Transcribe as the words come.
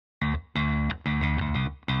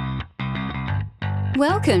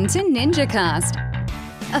Welcome to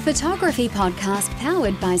NinjaCast, a photography podcast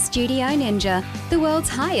powered by Studio Ninja, the world's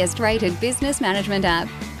highest rated business management app,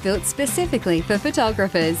 built specifically for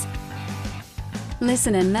photographers.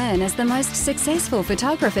 Listen and learn as the most successful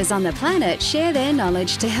photographers on the planet share their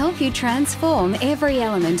knowledge to help you transform every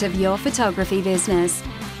element of your photography business.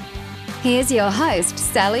 Here's your host,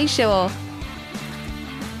 Sally Shaw.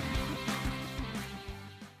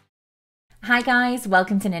 Hi guys,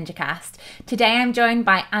 welcome to NinjaCast. Today I'm joined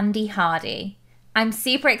by Andy Hardy. I'm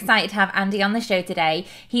super excited to have Andy on the show today.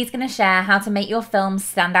 He's going to share how to make your films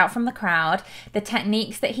stand out from the crowd, the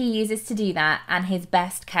techniques that he uses to do that, and his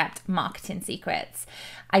best kept marketing secrets.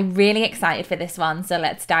 I'm really excited for this one, so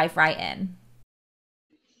let's dive right in.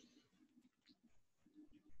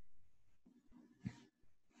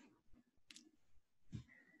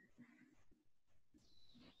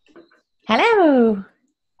 Hello.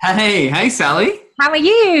 Hey, Sally. How are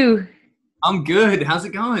you? I'm good. How's it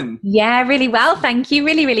going? Yeah, really well. Thank you.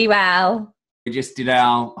 Really well. We just did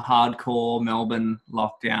our hardcore Melbourne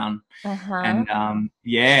lockdown, and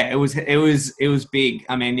it was big.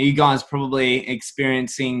 I mean, you guys probably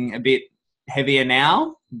experiencing a bit heavier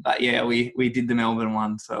now, but yeah, we did the Melbourne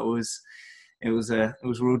one, so it was a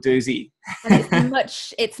real doozy. And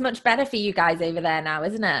it's much better for you guys over there now,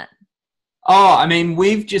 isn't it? Oh, I mean,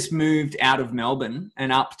 we've just moved out of Melbourne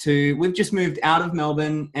and up to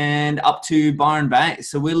Byron Bay.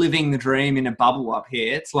 So we're living the dream in a bubble up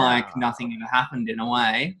here. It's like nothing ever happened in a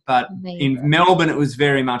way. But in Melbourne, it was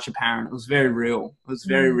very much apparent. It was very real. It was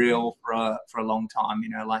very real for a long time. You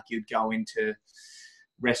know, like you'd go into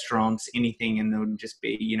restaurants, anything, and there would just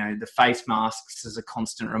be, you know, the face masks as a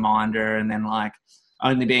constant reminder. And then like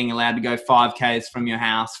only being allowed to go 5Ks from your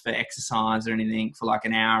house for exercise or anything for like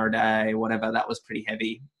an hour a day, whatever. That was pretty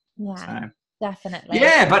heavy. Yeah, so, definitely.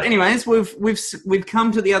 Yeah, but anyways, we've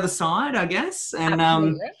come to the other side, I guess, and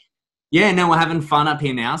now we're having fun up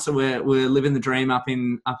here now. So we're living the dream up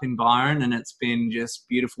in Byron, and it's been just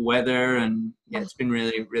beautiful weather, and yeah, it's been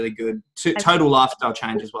really, really good. Total lifestyle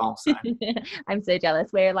change as well. So I'm so jealous.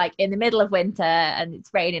 We're like in the middle of winter, and it's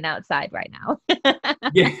raining outside right now.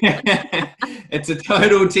 Yeah, it's a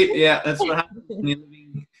total tip. Yeah, that's what happens when you're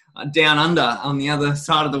living down under on the other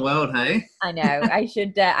side of the world. Hey, I know. I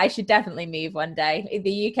should definitely move one day.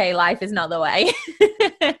 The UK life is not the way.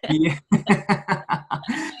 Yeah.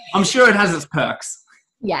 I'm sure it has its perks.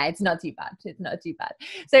 Yeah, it's not too bad.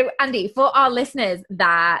 So, Andy, for our listeners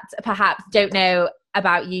that perhaps don't know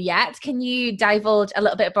about you yet, can you divulge a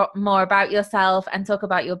little bit more about yourself and talk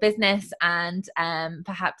about your business and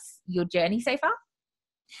perhaps your journey so far?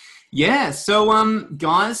 Yeah. So,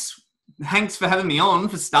 guys, thanks for having me on,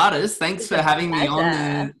 for starters. Thanks for having me on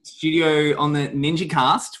the studio on the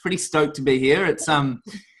NinjaCast. Pretty stoked to be here. It's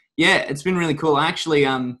it's been really cool. I actually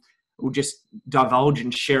will just divulge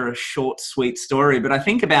and share a short, sweet story. But I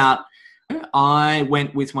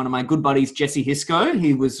went with one of my good buddies, Jesse Hisco.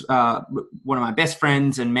 He was one of my best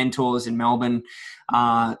friends and mentors in Melbourne.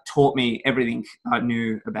 Taught me everything I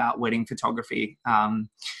knew about wedding photography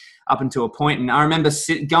up until a point. And I remember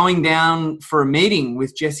going down for a meeting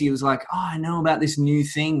with Jesse. He was like, "Oh, I know about this new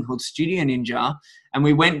thing called Studio Ninja." And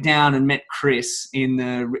we went down and met Chris in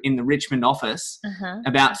the Richmond office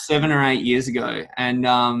about 7 or 8 years ago.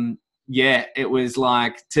 And it was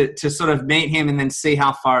like to sort of meet him and then see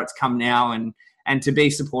how far it's come now, and to be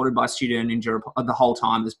supported by Studio Ninja the whole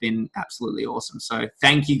time has been absolutely awesome. So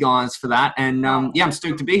thank you guys for that. And I'm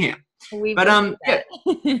stoked to be here.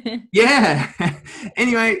 Yeah.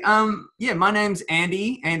 Anyway, my name's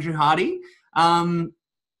Andrew Hardy. I'm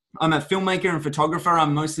a filmmaker and photographer.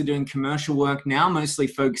 I'm mostly doing commercial work now, mostly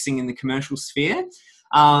focusing in the commercial sphere.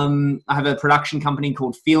 I have a production company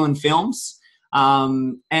called fēlan Films.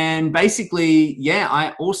 And basically,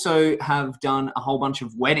 I also have done a whole bunch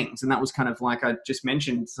of weddings, and that was kind of like I just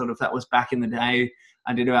mentioned, sort of that was back in the day.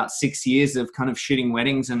 I did about 6 years of kind of shooting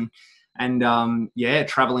weddings and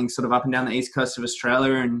traveling sort of up and down the east coast of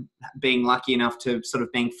Australia, and being lucky enough to sort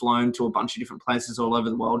of being flown to a bunch of different places all over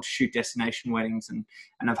the world to shoot destination weddings. And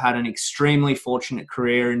I've had an extremely fortunate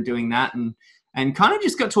career in doing that, and kind of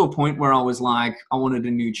just got to a point where I was like, I wanted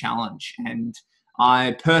a new challenge. And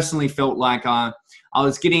I personally felt like I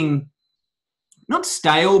was getting not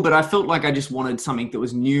stale, but I felt like I just wanted something that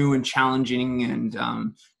was new and challenging,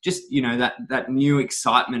 and just, you know, that new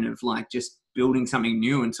excitement of like just building something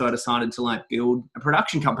new. And so I decided to like build a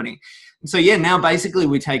production company. And so now basically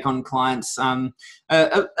we take on clients, a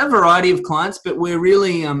variety of clients, but we're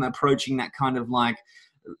really approaching that kind of like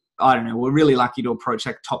I don't know, we're really lucky to approach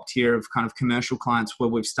that top tier of kind of commercial clients where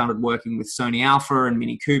we've started working with Sony Alpha and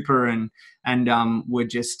Mini Cooper, and we're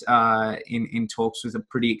just in talks with a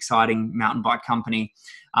pretty exciting mountain bike company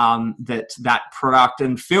that product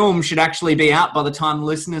and film should actually be out by the time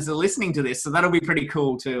listeners are listening to this. So that'll be pretty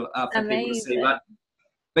cool for people to see.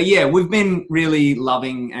 But yeah, we've been really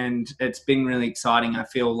loving, and it's been really exciting. I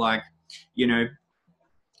feel like, you know,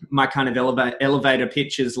 my kind of elevator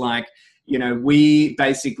pitch is like, you know, we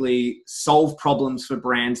basically solve problems for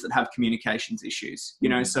brands that have communications issues. You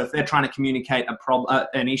know, so if they're trying to communicate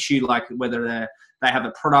an issue, like whether they have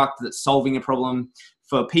a product that's solving a problem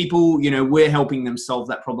for people, you know, we're helping them solve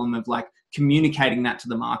that problem of like communicating that to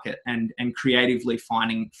the market and creatively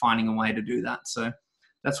finding a way to do that. So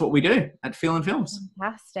that's what we do at fēlan Films.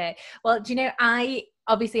 Fantastic. Well, do you know, I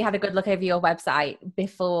obviously had a good look over your website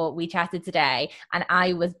before we chatted today, and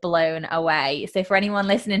I was blown away. So for anyone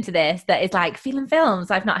listening to this that is like, fēlan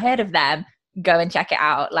Films, I've not heard of them, go and check it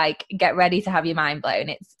out. Like, get ready to have your mind blown.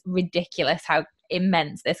 It's ridiculous how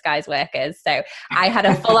immense this guy's work is. So I had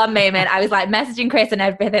a full-on moment. I was like messaging Chris and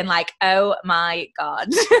everything, like, oh my God.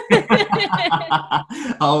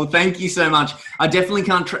 Oh, thank you so much. I definitely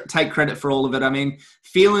can't take credit for all of it. I mean,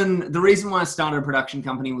 fēlan, the reason why I started a production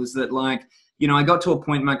company was that, like, you know, I got to a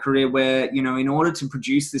point in my career where, you know, in order to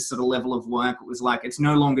produce this sort of level of work, it was like, it's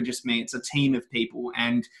no longer just me, it's a team of people,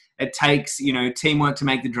 and it takes, you know, teamwork to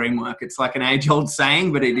make the dream work. It's like an age-old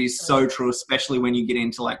saying, but it is so true, especially when you get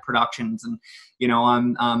into like productions. And, you know,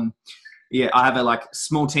 I have a like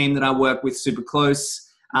small team that I work with super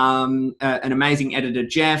close, an amazing editor,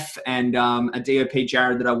 Jeff, and a DOP,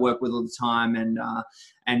 Jared, that I work with all the time.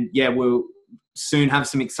 And yeah, we'll soon have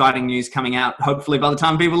some exciting news coming out, hopefully by the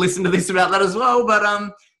time people listen to this, about that as well.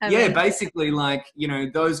 But yeah, basically, like, you know,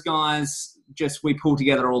 those guys, just we pull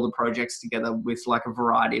together all the projects together with like a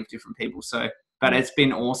variety of different people. So, but it's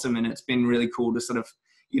been awesome, and it's been really cool to sort of,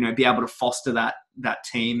 you know, be able to foster that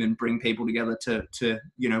team and bring people together to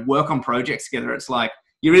you know, work on projects together. It's like,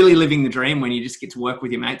 you're really living the dream when you just get to work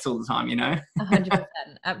with your mates all the time, you know? 100%.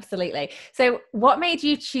 Absolutely. So what made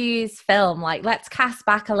you choose film? Like, let's cast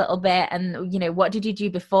back a little bit, and, you know, what did you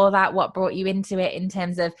do before that? What brought you into it in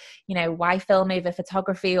terms of, you know, why film over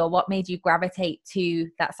photography, or what made you gravitate to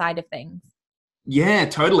that side of things? Yeah,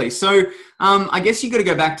 totally. So I guess you got to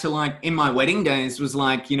go back to like in my wedding days was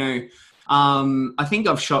like, you know, I think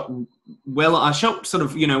I shot sort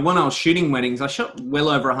of, you know, when I was shooting weddings, I shot well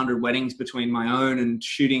over 100 weddings between my own and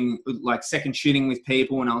shooting, like second shooting with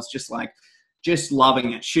people. And I was just like, just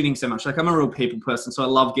loving it, shooting so much. Like, I'm a real people person, so I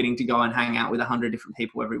love getting to go and hang out with 100 different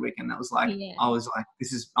people every weekend. That was like, I was like,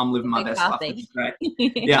 I'm living my best life. This is great.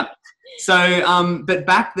 Yeah. So, but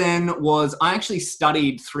back then I actually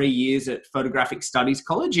studied 3 years at Photographic Studies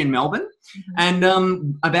College in Melbourne. And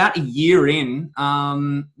about a year in,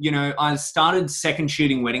 you know, I started second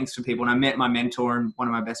shooting weddings for people, and I met my mentor and one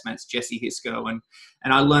of my best mates, Jesse Hisco,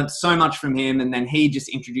 and I learned so much from him. And then he just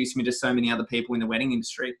introduced me to so many other people in the wedding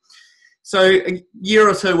industry. So a year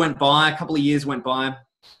or two went by, a couple of years went by.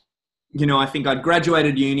 You know, I think I'd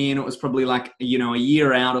graduated uni, and it was probably like, you know, a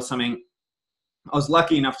year out or something. I was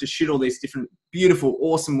lucky enough to shoot all these different beautiful,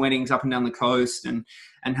 awesome weddings up and down the coast, and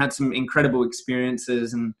had some incredible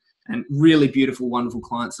experiences and really beautiful, wonderful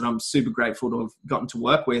clients that I'm super grateful to have gotten to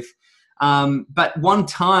work with. But one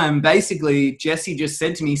time, basically, Jesse just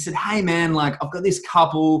said to me, he said, hey man, like, I've got this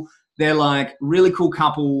couple, they're like really cool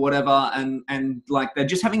couple, whatever. And like, they're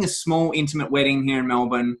just having a small intimate wedding here in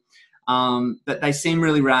Melbourne. But they seem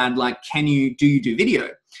really rad. Like, do you do video?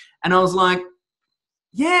 And I was like,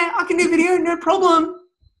 yeah, I can do video, no problem.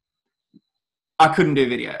 I couldn't do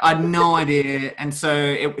video. I had no idea. And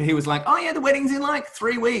so he was like, oh yeah, the wedding's in like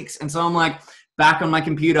 3 weeks. And so I'm like back on my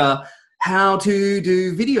computer, how to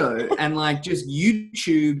do video, and like just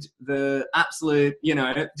YouTubed the absolute, you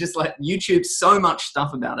know, just like YouTube so much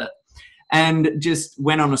stuff about it, and just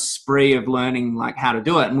went on a spree of learning like how to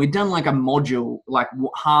do it. And we'd done like a module, like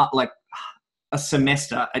a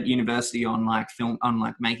semester at university on like film, on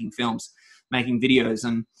like making films, making videos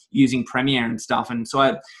and using Premiere and stuff. And so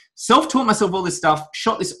I self-taught myself all this stuff,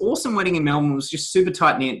 shot this awesome wedding in Melbourne. It was just super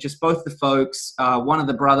tight knit, just both the folks, one of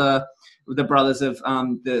the brothers of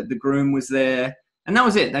the groom was there, and that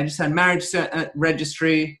was it. They just had marriage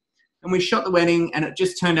registry, and we shot the wedding, and it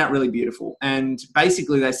just turned out really beautiful. And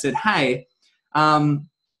basically they said, hey,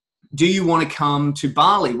 do you want to come to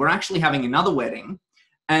Bali? We're actually having another wedding,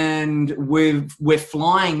 and we're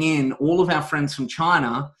flying in all of our friends from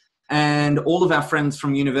China and all of our friends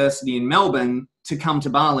from university in Melbourne to come to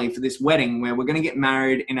Bali for this wedding, where we're going to get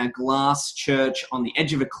married in a glass church on the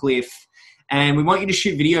edge of a cliff. and we want you to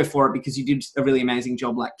shoot video for it because you did a really amazing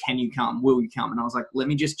job. Like, can you come? Will you come? And I was like, let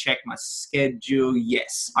me just check my schedule.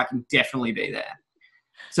 Yes, I can definitely be there.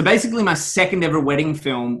 So basically my second ever wedding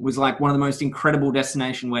film was like one of the most incredible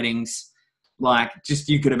destination weddings, like just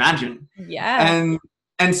you could imagine. Yeah.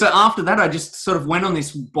 And so after that, I just sort of went on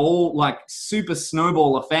this like super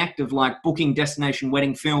snowball effect of like booking destination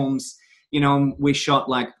wedding films. You know, we shot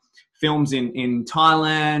like films in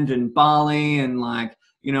Thailand and Bali, and like,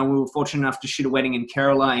 you know, we were fortunate enough to shoot a wedding in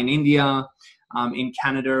Kerala, in India, in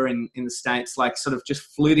Canada, and in the States, like sort of just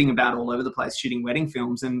fluting about all over the place, shooting wedding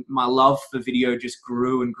films. And my love for video just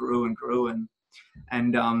grew and grew and grew. And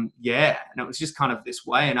it was just kind of this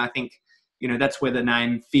way. And I think, you know, that's where the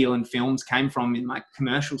name fēlan Films came from in my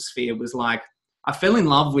commercial sphere. Was like, I fell in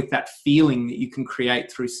love with that feeling that you can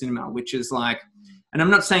create through cinema, which is like, and I'm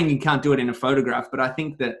not saying you can't do it in a photograph, but I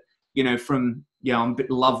think that, you know, I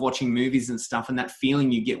love watching movies and stuff, and that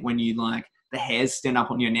feeling you get when you like the hairs stand up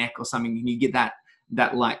on your neck or something, and you get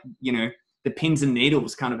that like, you know, the pins and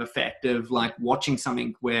needles kind of effect of like watching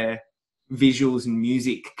something where visuals and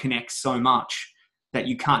music connect so much that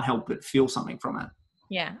you can't help but feel something from it.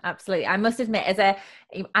 Yeah, absolutely. I must admit,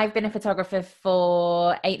 I've been a photographer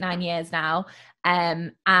for 8-9 years now.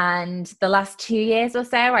 And the last 2 years or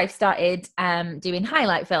so, I've started doing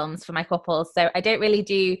highlight films for my couples. So I don't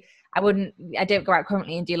go out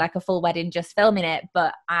currently and do like a full wedding just filming it,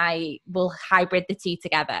 but I will hybrid the two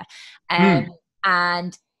together.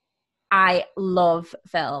 And I love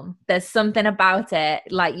film. There's something about it,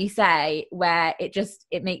 like you say, where gives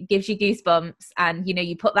you goosebumps, and, you know,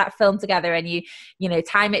 you put that film together and you know,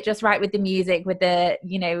 time it just right with the music, with the,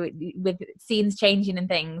 you know, with scenes changing and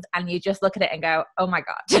things, and you just look at it and go, oh my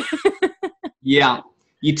God. Yeah.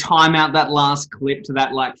 You time out that last clip to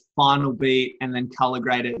that like final beat and then color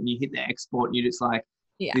grade it, and you hit the export, and you're just like,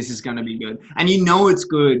 this is going to be good. And you know it's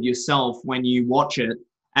good yourself when you watch it,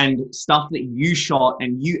 and stuff that you shot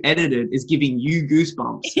and you edited is giving you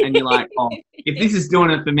goosebumps. And you're like, oh, if this is doing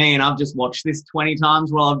it for me and I've just watched this 20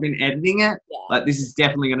 times while I've been editing it, like this is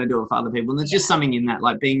definitely going to do it for other people. And there's just something in that,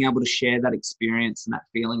 like being able to share that experience and that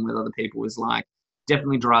feeling with other people is like,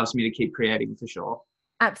 definitely drives me to keep creating for sure.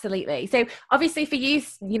 Absolutely. So obviously for you,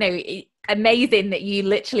 you know, amazing that you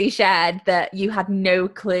literally shared that you had no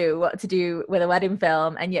clue what to do with a wedding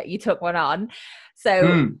film, and yet you took one on.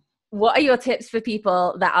 So what are your tips for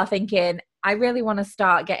people that are thinking, I really want to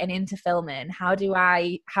start getting into filming? How do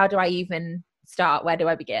I even start? Where do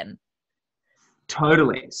I begin?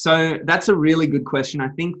 Totally. So that's a really good question. I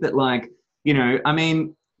think that, like, you know, I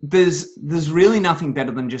mean, there's really nothing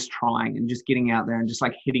better than just trying and just getting out there and just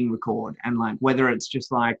like hitting record. And like, whether it's just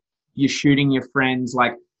like you're shooting your friends,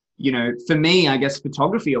 like, you know, for me, I guess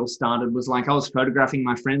photography all started was like, I was photographing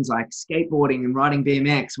my friends like skateboarding and riding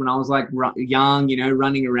BMX when I was like young, you know,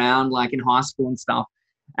 running around like in high school and stuff.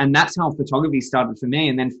 And that's how photography started for me.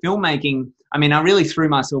 And then filmmaking, I mean, I really threw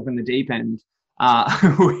myself in the deep end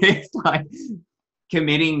with like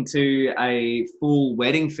committing to a full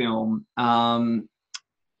wedding film.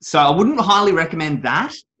 So I wouldn't highly recommend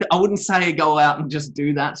that. I wouldn't say go out and just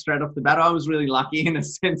do that straight off the bat. I was really lucky in a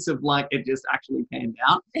sense of like it just actually panned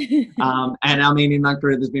out. And I mean, in my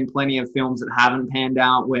career, there's been plenty of films that haven't panned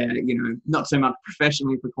out where, you know, not so much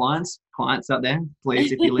professionally for clients out there,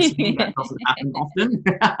 please, if you're listening, that doesn't happen often.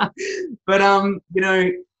 But, you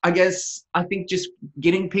know, I think just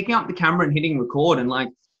picking up the camera and hitting record and like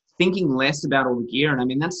thinking less about all the gear. And I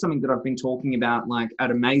mean, that's something that I've been talking about like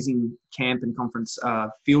at amazing camp and conference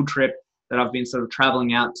field trip that I've been sort of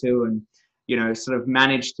traveling out to, and, you know, sort of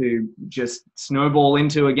managed to just snowball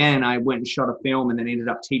into again. I went and shot a film and then ended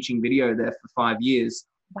up teaching video there for 5 years.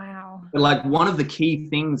 Wow. But like one of the key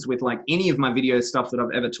things with like any of my video stuff that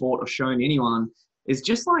I've ever taught or shown anyone is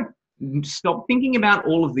just like stop thinking about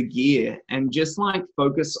all of the gear and just like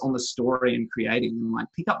focus on the story and creating, and like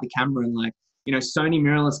pick up the camera. And like, you know, Sony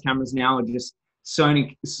mirrorless cameras now are just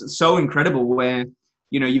so incredible where,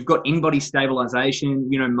 you know, you've got in-body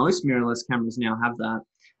stabilization. You know, most mirrorless cameras now have that.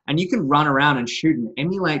 And you can run around and shoot and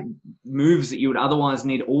emulate moves that you would otherwise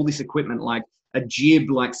need all this equipment, like a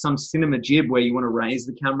jib, like some cinema jib where you want to raise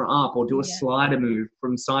the camera up or do a slider move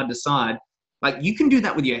from side to side. Like you can do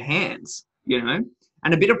that with your hands, you know,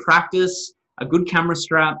 and a bit of practice, a good camera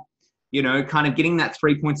strap, you know, kind of getting that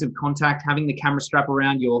 3 points of contact, having the camera strap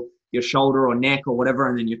around your shoulder or neck or whatever,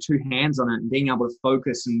 and then your two hands on it and being able to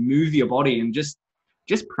focus and move your body, and just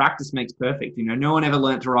practice makes perfect. You know, no one ever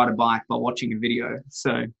learned to ride a bike by watching a video.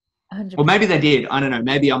 So, 100%. Or maybe they did. I don't know.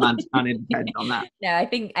 Maybe I'm uneducated on that. No, I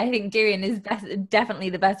think doing is definitely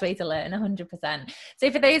the best way to learn, 100%. So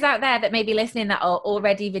for those out there that may be listening that are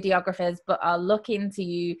already videographers but are looking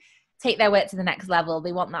to take their work to the next level.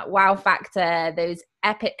 They want that wow factor, those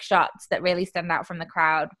epic shots that really stand out from the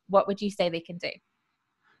crowd. What would you say they can do?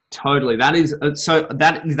 Totally. That is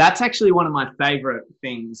that's actually one of my favorite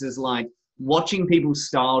things, is like watching people's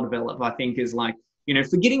style develop. I think is like, you know,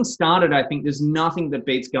 for getting started, I think there's nothing that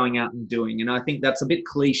beats going out and doing. And I think that's a bit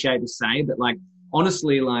cliche to say, but like,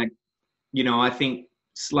 honestly, like, you know, I think,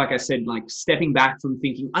 like I said, like stepping back from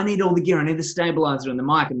thinking, I need all the gear, I need the stabilizer and the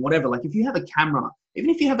mic and whatever. Like if you have a camera, even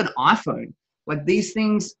if you have an iPhone, like these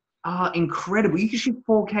things are incredible. You can shoot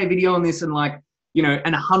 4K video on this and like, you know,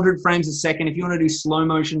 and 100 frames a second. If you want to do slow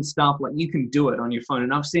motion stuff, like you can do it on your phone.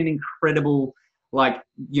 And I've seen incredible, like,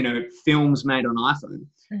 you know, films made on iPhone.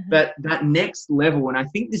 But that next level, and I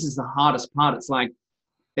think this is the hardest part,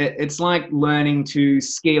 it's like learning to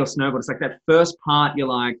ski or snowboard. It's like that first part, you're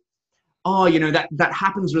like, oh, you know, that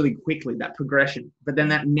happens really quickly, that progression. But then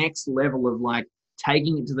that next level of like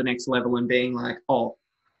taking it to the next level and being like, oh,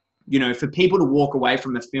 you know, for people to walk away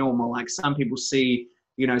from a film, or like some people see,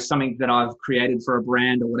 you know, something that I've created for a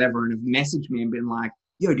brand or whatever, and have messaged me and been like,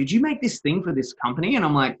 yo, did you make this thing for this company? And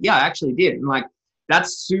I'm like, yeah, I actually did. And like,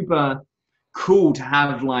 that's super cool to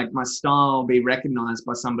have like my style be recognized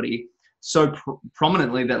by somebody so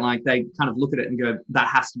prominently that like they kind of look at it and go, that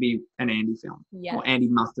has to be an Andy film, or Andy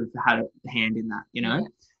must have had a hand in that, you know?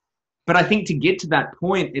 But I think to get to that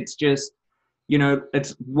point, it's just, you know,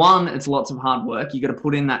 it's lots of hard work. You got to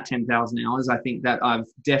put in that 10,000 hours. I think that I've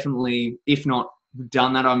definitely, if not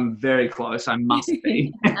done that, I'm very close. I must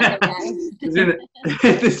be.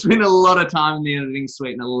 There's been a lot of time in the editing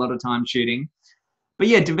suite and a lot of time shooting. But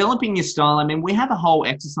yeah, developing your style. I mean, we have a whole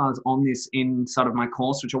exercise on this inside of my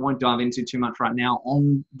course, which I won't dive into too much right now,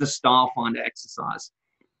 on the style finder exercise.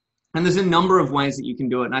 And there's a number of ways that you can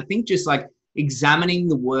do it. And I think just like examining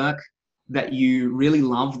the work that you really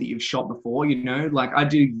love that you've shot before, you know, like I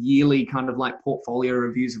do yearly kind of like portfolio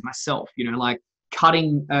reviews of myself, you know, like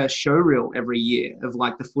cutting a show reel every year of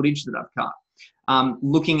like the footage that I've cut,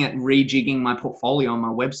 looking at rejigging my portfolio on my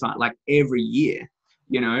website like every year,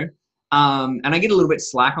 you know. And I get a little bit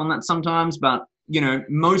slack on that sometimes, but, you know,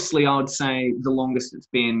 mostly I would say the longest it's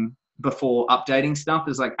been before updating stuff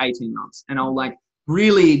is like 18 months. And I'll like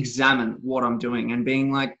really examine what I'm doing and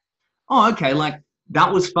being like, oh, okay, like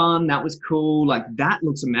that was fun. That was cool. Like that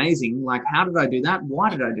looks amazing. Like, how did I do that? Why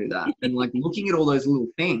did I do that? And like looking at all those little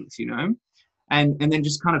things, you know, and then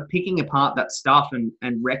just kind of picking apart that stuff and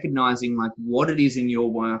recognizing like what it is in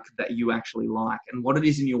your work that you actually like and what it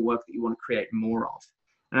is in your work that you want to create more of.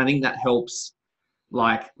 And I think that helps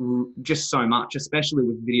like just so much, especially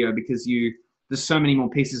with video, because there's so many more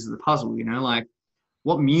pieces of the puzzle, you know, like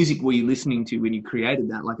what music were you listening to when you created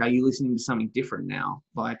that? Like, are you listening to something different now?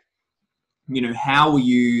 Like, you know, how are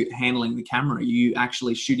you handling the camera? Are you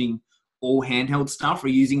actually shooting all handheld stuff, or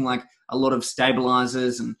using like a lot of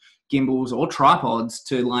stabilizers and gimbals or tripods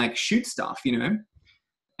to like shoot stuff, you know?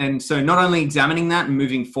 And so not only examining that and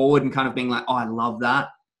moving forward and kind of being like, oh, I love that,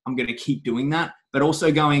 I'm going to keep doing that, but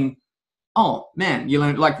also going, oh man, you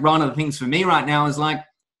know, like one of the things for me right now is like,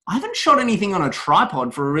 I haven't shot anything on a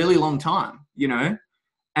tripod for a really long time, you know,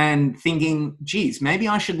 and thinking, geez, maybe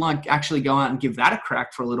I should like actually go out and give that a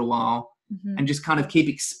crack for a little while and just kind of keep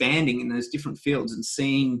expanding in those different fields and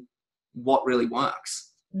seeing what really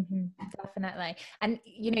works. Definitely. And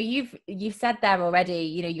you know, you've said there already,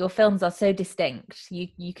 you know, your films are so distinct.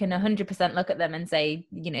 You can 100% look at them and say,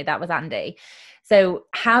 you know, that was Andy. So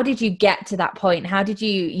how did you get to that point? How did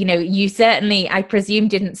you know, you certainly, I presume,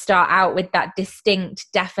 didn't start out with that distinct,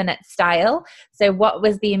 definite style. So what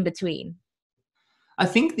was the in-between? I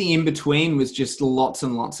think the in-between was just lots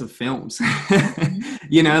and lots of films.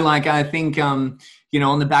 You know, like I think, you know,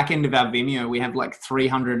 on the back end of our Vimeo, we have like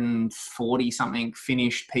 340 something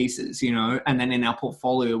finished pieces, you know, and then in our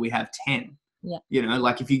portfolio, we have 10. Yeah. You know,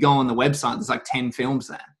 like if you go on the website, there's like 10 films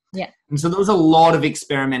there. Yeah. And so there was a lot of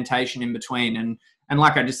experimentation in between. And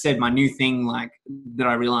like I just said, my new thing, like that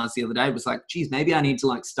I realized the other day was like, geez, maybe I need to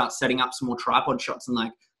like start setting up some more tripod shots and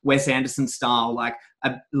like Wes Anderson style, like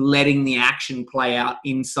letting the action play out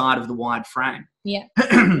inside of the wide frame. Yeah.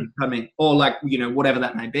 I mean, or like, you know, whatever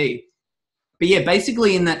that may be. But yeah,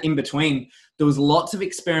 basically in that in between, there was lots of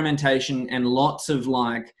experimentation and lots of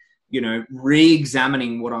like, you know,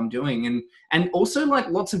 re-examining what I'm doing and also like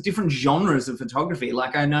lots of different genres of photography.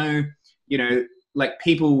 Like I know, you know, like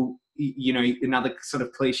people, you know, another sort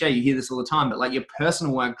of cliche, you hear this all the time, but like your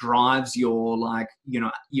personal work drives your like, you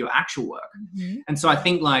know, your actual work. And so I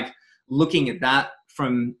think like looking at that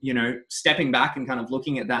from, you know, stepping back and kind of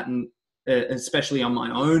looking at that and especially on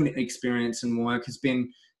my own experience and work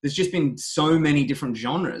there's just been so many different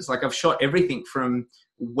genres. Like I've shot everything from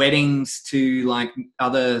weddings to like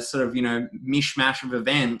other sort of, you know, mishmash of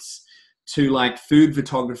events to like food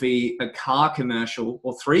photography, a car commercial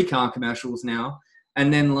or 3 car commercials now.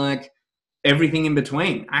 And then like everything in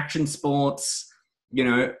between, action sports, you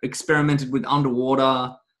know, experimented with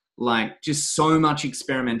underwater, like just so much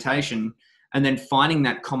experimentation, and then finding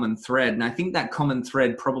that common thread. And I think that common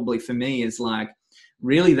thread probably for me is like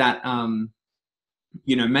really that,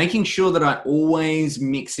 you know, making sure that I always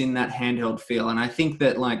mix in that handheld feel. And I think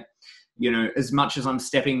that like, you know, as much as I'm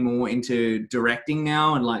stepping more into directing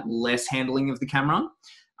now and like less handling of the camera,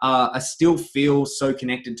 I still feel so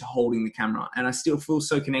connected to holding the camera, and I still feel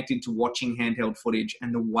so connected to watching handheld footage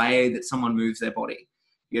and the way that someone moves their body,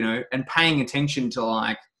 you know, and paying attention to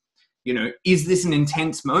like, you know, is this an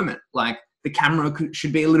intense moment? Like the camera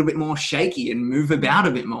should be a little bit more shaky and move about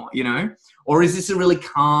a bit more, you know, or is this a really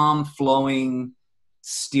calm, flowing,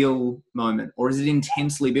 still moment? Or is it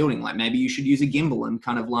intensely building? Like maybe you should use a gimbal and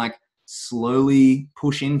kind of like slowly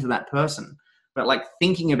push into that person. But like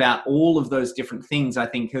thinking about all of those different things, I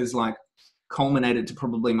think has like culminated to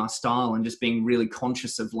probably my style, and just being really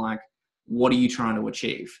conscious of like, what are you trying to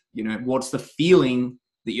achieve? You know, what's the feeling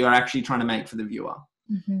that you're actually trying to make for the viewer?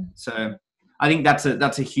 Mm-hmm. So I think that's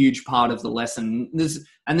a huge part of the lesson.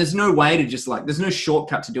 There's no way to just like, there's no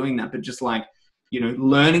shortcut to doing that, but just like, you know,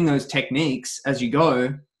 learning those techniques as you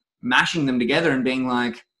go, mashing them together and being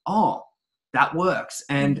like, oh, that works.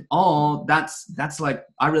 And oh, that's like,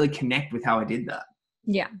 I really connect with how I did that.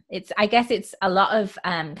 Yeah, I guess it's a lot of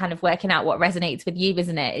kind of working out what resonates with you,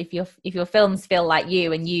 isn't it? If your films feel like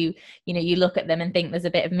you, and you know, you look at them and think there's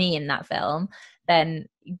a bit of me in that film, then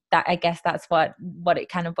that, I guess that's what it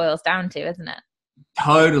kind of boils down to, isn't it?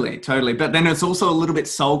 Totally. But then it's also a little bit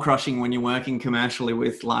soul crushing when you're working commercially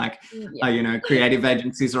with like, you know, creative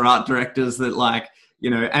agencies or art directors that like, you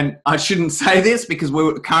know, and I shouldn't say this because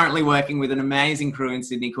we're currently working with an amazing crew in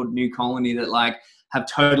Sydney called New Colony that like have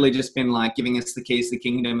totally just been like giving us the keys to the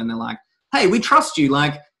kingdom, and they're like, hey, we trust you.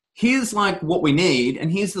 Like, here's like what we need,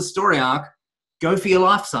 and here's the story arc. Go for your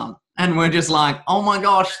life, son. And we're just like, oh my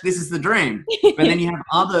gosh, this is the dream. But then you have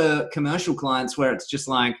other commercial clients where it's just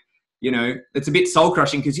like, you know, it's a bit soul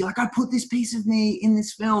crushing because you're like, I put this piece of me in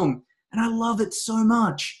this film and I love it so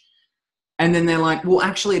much. And then they're like, well,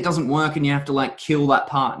 actually it doesn't work, and you have to like kill that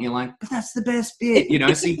part. And you're like, but that's the best bit, you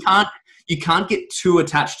know? So you can't get too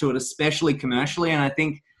attached to it, especially commercially. And I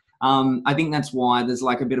think that's why there's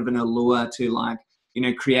like a bit of an allure to like, you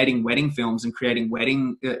know, creating wedding films and creating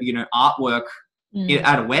wedding, you know, artwork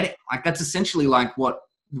at a wedding. Like that's essentially like what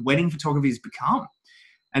wedding photography has become.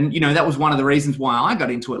 And, you know, that was one of the reasons why I got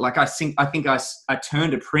into it. Like I think I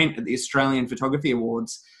turned a print at the Australian Photography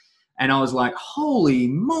Awards, and I was like, holy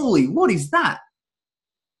moly, what is that?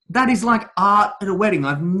 That is like art at a wedding.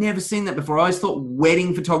 I've never seen that before. I always thought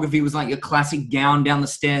wedding photography was like your classic gown down the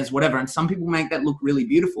stairs, whatever. And some people make that look really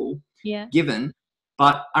beautiful, given.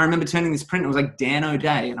 But I remember turning this print, and it was like Dan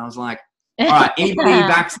O'Day. And I was like, all right, anybody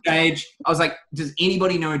backstage? I was like, does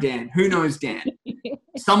anybody know Dan? Who knows Dan?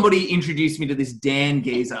 Somebody introduced me to this Dan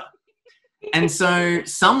geezer. And so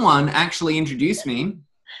someone actually introduced me,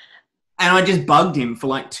 and I just bugged him for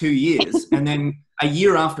like 2 years. And then a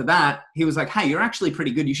year after that, he was like, hey, you're actually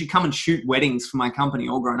pretty good. You should come and shoot weddings for my company,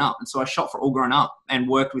 All Grown Up. And so I shot for All Grown Up and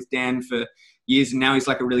worked with Dan for years. And now he's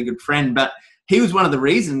like a really good friend. But he was one of the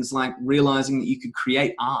reasons, like realizing that you could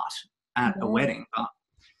create art at a wedding. But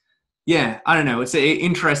yeah, I don't know. It's an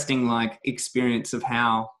interesting like experience of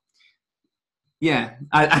how,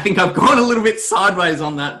 I think I've gone a little bit sideways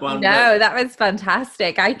on that one. No, that was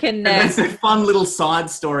fantastic. I can... That's a fun little side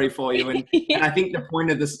story for you. And, and I think the point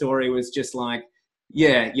of the story was just like,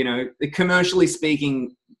 you know, commercially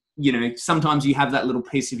speaking, you know, sometimes you have that little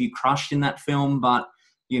piece of you crushed in that film, but,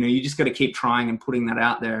 you know, you just got to keep trying and putting that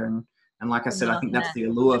out there. And like I said, I think that's the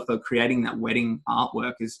allure for creating that wedding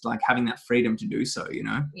artwork, is like having that freedom to do so, you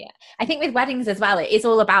know? Yeah. I think with weddings as well, it is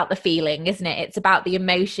all about the feeling, isn't it? It's about the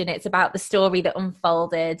emotion. It's about the story that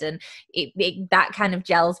unfolded, and that kind of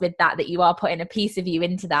gels with that you are putting a piece of you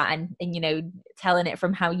into that and, you know, telling it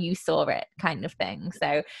from how you saw it kind of thing.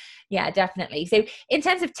 So yeah, definitely. So in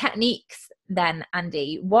terms of techniques then,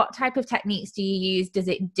 Andy, what type of techniques do you use? Does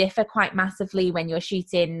it differ quite massively when you're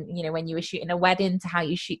shooting, you know, when you were shooting a wedding to how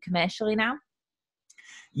you shoot commercially now?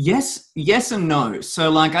 Yes and no. So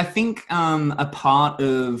like, I think a part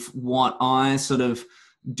of what I sort of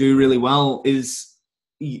do really well is,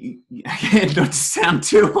 not to sound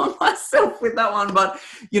too on myself with that one, but,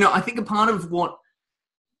 you know, I think a part of what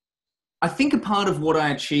I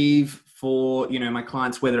achieve for, you know, my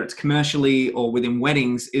clients, whether it's commercially or within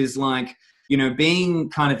weddings, is like, you know, being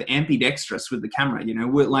kind of ambidextrous with the camera. You know,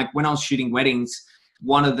 like when I was shooting weddings,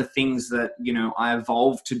 one of the things that, you know, I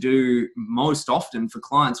evolved to do most often for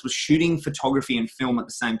clients was shooting photography and film at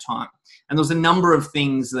the same time. And there was a number of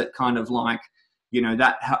things that kind of like, you know,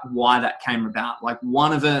 why that came about. Like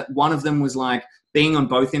one of them was like being on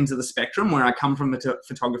both ends of the spectrum, where I come from a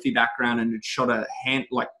photography background and had shot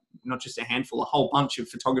not just a handful, a whole bunch of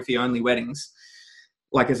photography only weddings,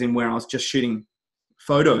 like as in where I was just shooting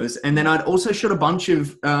photos. And then I'd also shot a bunch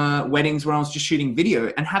of weddings where I was just shooting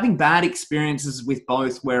video, and having bad experiences with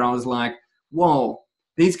both, where I was like, whoa,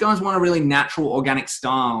 these guys want a really natural, organic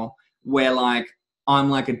style where like I'm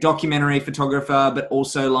like a documentary photographer, but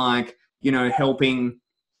also like, you know, helping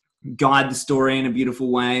guide the story in a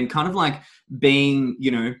beautiful way, and kind of like being,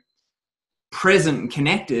 you know, present and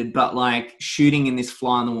connected, but like shooting in this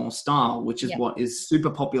fly on the wall style, which is what is super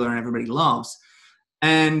popular and everybody loves.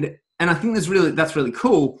 And I think that's really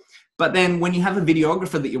cool. But then when you have a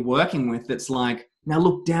videographer that you're working with that's like, now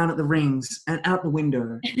look down at the rings and out the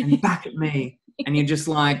window and back at me, and you're just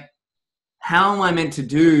like, how am I meant to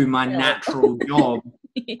do my natural job?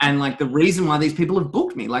 And like the reason why these people have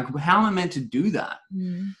booked me, like how am I meant to do that?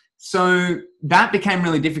 So that became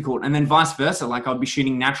really difficult. And then vice versa, like I'd be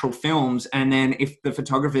shooting natural films, and then if the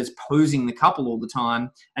photographer is posing the couple all the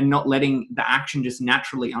time and not letting the action just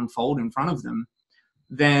naturally unfold in front of them,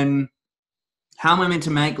 then how am I meant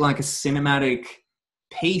to make like a cinematic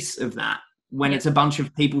piece of that when it's a bunch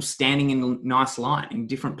of people standing in nice light in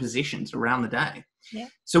different positions around the day?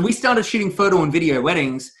 So we started shooting photo and video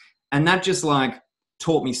weddings, and that just like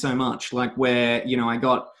taught me so much. Like where, you know, I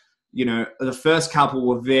got, you know, the first couple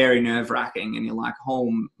were very nerve-wracking, and you're like,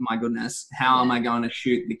 oh my goodness, how am I going to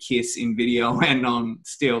shoot the kiss in video and on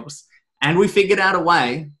stills? And we figured out a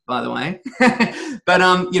way, by the way.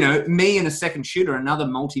 But, you know, me and a second shooter, another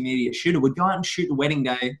multimedia shooter, would go out and shoot the wedding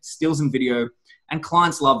day, stills and video, and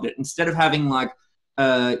clients loved it. Instead of having like,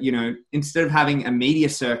 you know, instead of having a media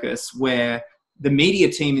circus where the media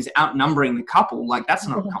team is outnumbering the couple, like that's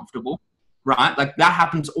not comfortable, right? Like that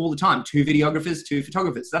happens all the time. 2 videographers, 2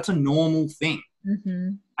 photographers. That's a normal thing.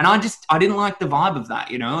 And I didn't like the vibe of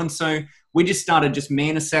that, you know? And so we just started just me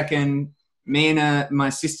and a second, me and my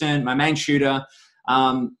assistant, my main shooter,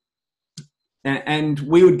 and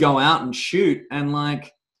we would go out and shoot, and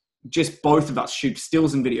like just both of us shoot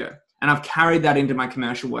stills and video. And I've carried that into my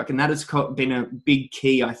commercial work, and that has been a big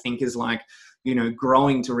key, I think, is like, you know,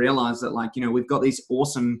 growing to realize that like, you know, we've got these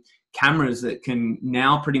awesome cameras that can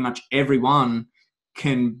now pretty much everyone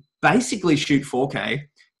can basically shoot 4K,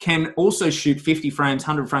 can also shoot 50 frames,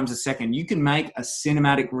 100 frames a second. You can make a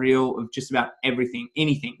cinematic reel of just about everything,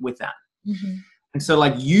 anything with that. And so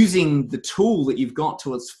like using the tool that you've got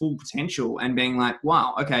to its full potential and being like,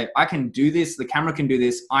 wow, okay, I can do this. The camera can do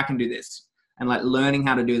this. I can do this. And like learning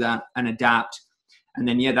how to do that and adapt. And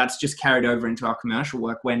then, that's just carried over into our commercial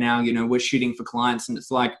work, where now, you know, we're shooting for clients, and it's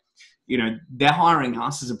like, you know, they're hiring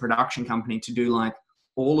us as a production company to do like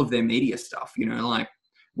all of their media stuff, you know, like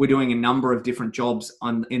we're doing a number of different jobs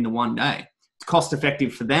in the one day. It's cost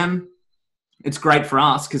effective for them. It's great for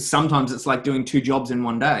us because sometimes it's like doing 2 jobs in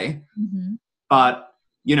one day, but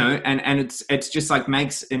you know, and it's just like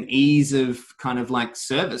makes an ease of kind of like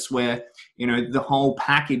service where, you know, the whole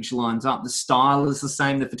package lines up. The style is the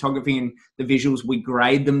same, the photography and the visuals, we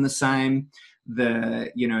grade them the same,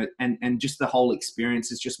 you know, and just the whole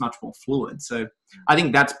experience is just much more fluid. So I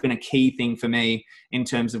think that's been a key thing for me in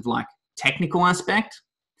terms of like technical aspect,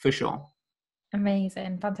 for sure.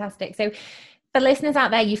 Amazing. Fantastic. So for listeners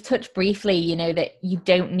out there, you've touched briefly, you know, that you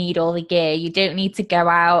don't need all the gear. You don't need to go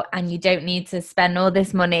out and you don't need to spend all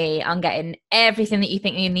this money on getting everything that you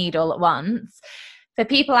think you need all at once. For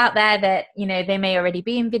people out there that, you know, they may already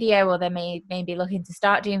be in video, or they may be looking to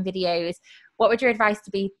start doing videos, what would your advice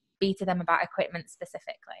be to them about equipment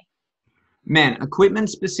specifically? Man, equipment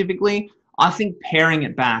specifically, I think paring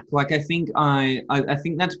it back. Like I think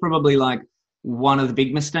that's probably like one of the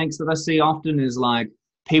big mistakes that I see often is like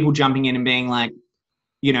people jumping in and being like,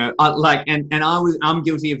 you know, I'm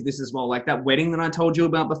guilty of this as well. Like that wedding that I told you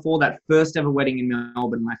about before, that first ever wedding in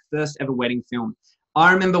Melbourne, my first ever wedding film.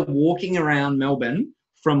 I remember walking around Melbourne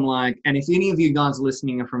from like, and if any of you guys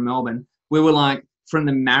listening are from Melbourne, we were like from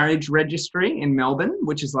the marriage registry in Melbourne,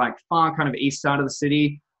 which is like far kind of east side of the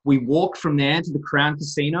city. We walked from there to the Crown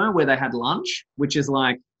Casino where they had lunch, which is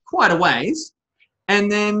like quite a ways.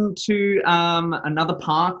 And then to another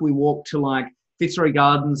park, we walked to like Fitzroy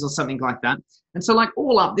Gardens or something like that. And so like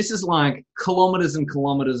all up, this is like kilometers and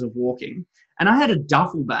kilometers of walking. And I had a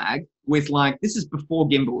duffel bag with like, this is before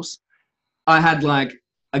gimbals. I had like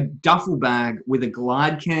a duffel bag with a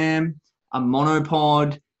glide cam, a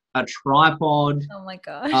monopod, a tripod. Oh my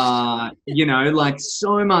gosh. You know, like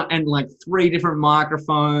so much, and like 3 different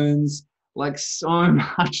microphones, like so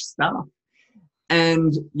much stuff.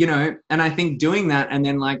 And, you know, and I think doing that and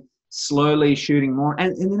then like slowly shooting more.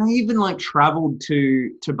 And then I even like traveled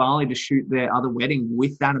to Bali to shoot their other wedding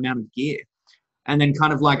with that amount of gear. And then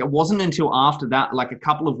kind of like, it wasn't until after that, like a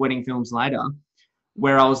couple of wedding films later,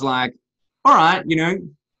 where I was like, all right, you know,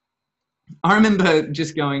 I remember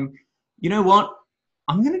just going, you know what?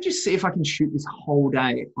 I'm going to just see if I can shoot this whole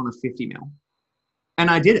day on a 50 mil. And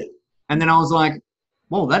I did it. And then I was like,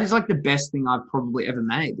 whoa, that is like the best thing I've probably ever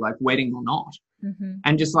made, like wedding or not. Mm-hmm.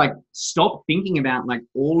 And just like stop thinking about like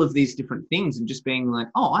all of these different things and just being like,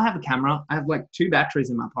 oh, I have a camera. I have like 2 batteries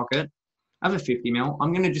in my pocket. I have a 50 mil.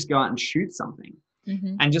 I'm going to just go out and shoot something.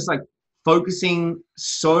 Mm-hmm. And just like focusing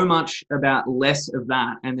so much about less of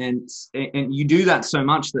that. And you do that so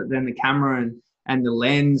much that then the camera and the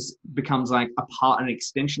lens becomes like an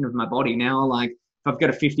extension of my body. Now, like if I've got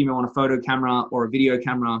a 50 mil on a photo camera or a video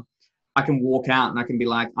camera, I can walk out and I can be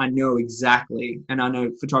like, I know exactly. And I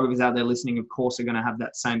know photographers out there listening, of course, are going to have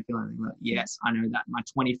that same feeling. Like, yes, I know that. My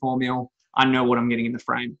 24 mil, I know what I'm getting in the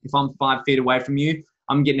frame. If I'm 5 feet away from you,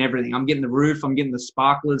 I'm getting everything. I'm getting the roof. I'm getting the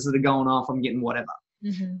sparklers that are going off. I'm getting whatever.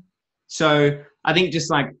 Mm-hmm. So I think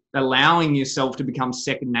just like allowing yourself to become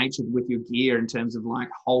second nature with your gear in terms of like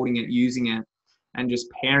holding it, using it, and just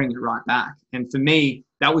pairing it right back. And for me,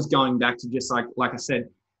 that was going back to just like I said,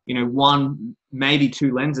 you know, 1, maybe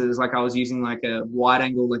 2 lenses. Like I was using like a wide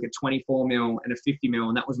angle, like a 24 mil and a 50 mil.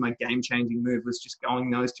 And that was my game changing move, was just going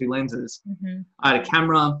those 2 lenses. Mm-hmm. I had a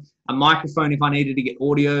camera, a microphone if I needed to get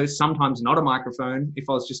audio, sometimes not a microphone if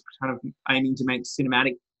I was just kind of aiming to make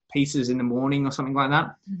cinematic pieces in the morning or something like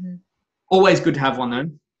that. Mm-hmm. Always good to have one though.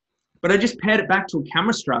 But I just paired it back to a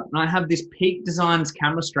camera strap, and I have this Peak Designs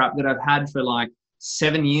camera strap that I've had for like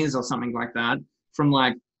 7 years or something like that, from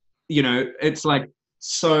like, you know, it's like,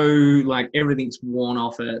 so like everything's worn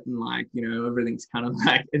off it, and like, you know, everything's kind of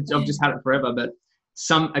like, I've just had it forever. But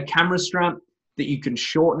a camera strap that you can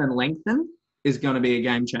shorten and lengthen is going to be a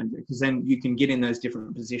game changer, because then you can get in those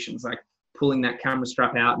different positions, like pulling that camera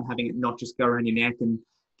strap out and having it not just go around your neck and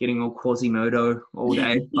getting all Quasimodo all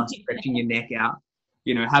day by stretching your neck out,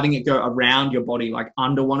 you know, having it go around your body, like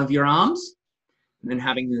under one of your arms, and then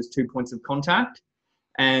having those 2 points of contact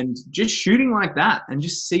and just shooting like that and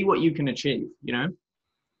just see what you can achieve, you know?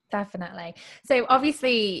 Definitely. So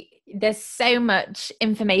obviously there's so much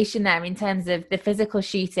information there in terms of the physical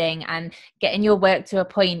shooting and getting your work to a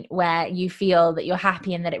point where you feel that you're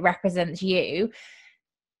happy and that it represents you.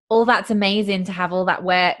 All that's amazing to have all that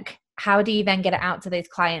work. How do you then get it out to those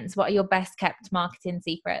clients? What are your best kept marketing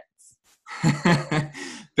secrets?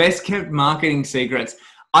 Best kept marketing secrets.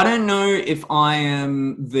 I don't know if I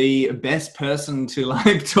am the best person to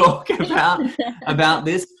like talk about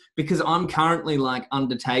this, because I'm currently like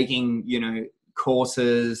undertaking, you know,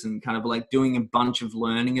 courses and kind of like doing a bunch of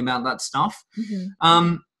learning about that stuff.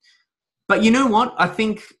 Mm-hmm. But you know what? I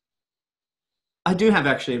think I do have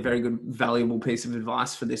actually a very good, valuable piece of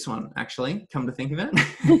advice for this one, actually, come to think of it.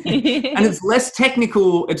 And it's less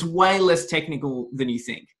technical. It's way less technical than you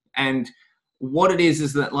think. And what it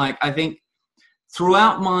is that like, I think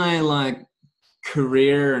throughout my like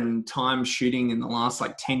career and time shooting in the last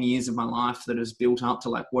like 10 years of my life, that has built up to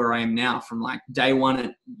like where I am now, from like day one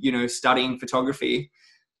at, you know, studying photography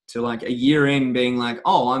to like a year in being like,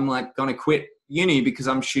 oh, I'm like going to quit uni because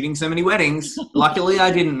I'm shooting so many weddings. Luckily I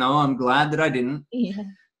didn't know. I'm glad that I didn't,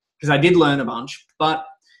 because I did learn a bunch. But,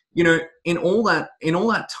 you know, in all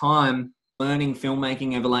that time, learning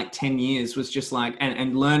filmmaking over like 10 years was just like,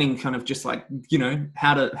 and learning kind of just like, you know,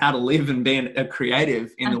 how to live and be a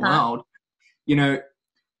creative in the world. You know,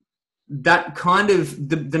 that kind of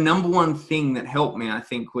the number one thing that helped me, I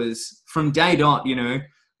think, was from day dot, you know,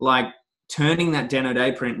 like turning that Dan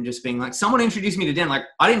O'Day print and just being like, someone introduced me to Dan. Like,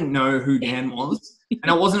 I didn't know who Dan was. And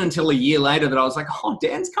it wasn't until a year later that I was like, oh,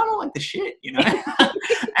 Dan's kind of like the shit, you know?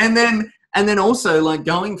 and then also like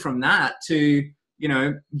going from that to, you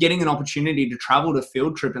know, getting an opportunity to travel to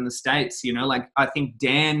Field Trip in the States, you know, like I think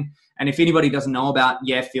Dan, and if anybody doesn't know about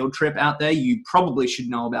Field Trip out there, you probably should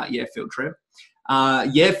know about Field Trip.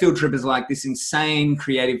 Field Trip is like this insane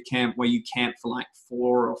creative camp where you camp for like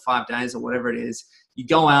 4 or 5 days or whatever it is. You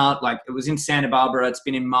go out, like it was in Santa Barbara, it's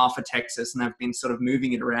been in Marfa, Texas, and they've been sort of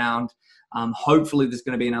moving it around. Hopefully there's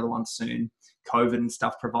going to be another one soon, COVID and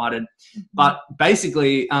stuff provided. But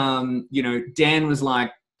basically, you know, Dan was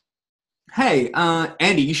like, hey,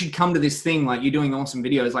 Andy, you should come to this thing. Like, you're doing awesome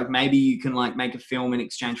videos. Like, maybe you can like make a film in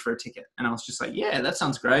exchange for a ticket. And I was just like, yeah, that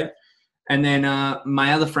sounds great. And then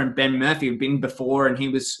my other friend, Ben Murphy, had been before, and he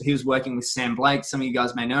was working with Sam Blake. Some of you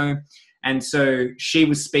guys may know. And so she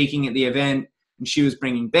was speaking at the event. and she was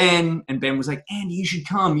bringing Ben, and Ben was like, Andy, you should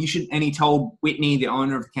come, you should. And he told Whitney, the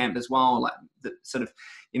owner of the camp as well, like the sort of,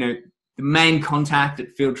 you know, the main contact at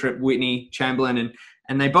Field Trip, Whitney Chamberlain,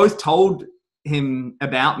 and they both told him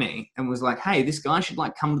about me and was like, hey, this guy should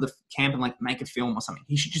like come to the camp and like make a film or something.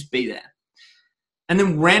 He should just be there. And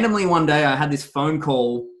then randomly one day I had this phone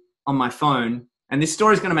call on my phone, and this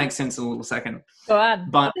story is going to make sense in a little second. Go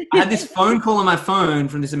on. But I had this phone call on my phone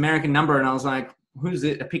from this American number, and I was like, who's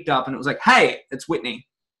it? I picked up, and it was like, hey, it's Whitney.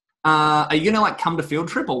 Are you going to like come to Field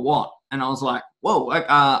Trip or what? And I was like, whoa, like,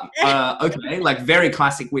 okay. Like very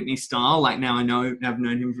classic Whitney style. Like now I've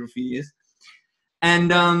known him for a few years.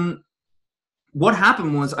 And what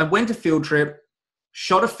happened was I went to Field Trip,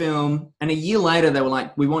 shot a film, and a year later they were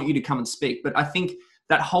like, we want you to come and speak. But I think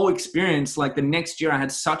that whole experience, like the next year I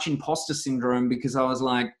had such imposter syndrome because I was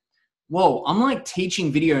like, whoa, I'm like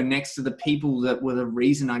teaching video next to the people that were the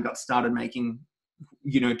reason I got started making,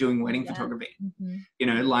 you know, doing wedding photography. Mm-hmm. You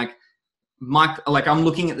know, like I'm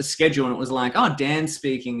looking at the schedule and it was like, oh, Dan's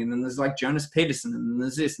speaking, and then there's like Jonas Peterson, and then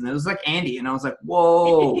there's this, and there was like Andy, and I was like,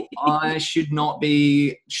 whoa, should I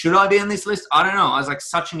be on this list? I don't know. I was like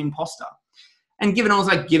such an imposter. And given I was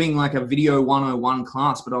like giving like a video 101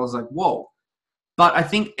 class, but I was like, whoa. But I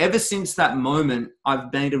think ever since that moment,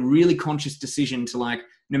 I've made a really conscious decision to like,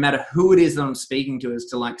 no matter who it is that I'm speaking to, is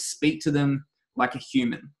to like speak to them like a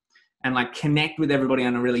human and like connect with everybody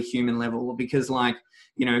on a really human level. Because like,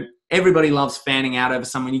 you know, everybody loves fanning out over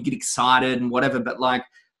someone, you get excited and whatever, but like,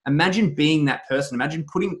 imagine being that person. Imagine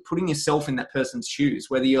putting yourself in that person's shoes,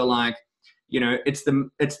 whether you're like, you know, it's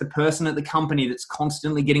the person at the company that's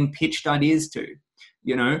constantly getting pitched ideas to,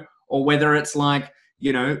 you know, or whether it's like,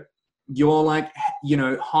 you know, you're like, you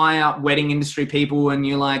know, high up wedding industry people and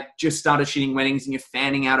you're like just started shooting weddings and you're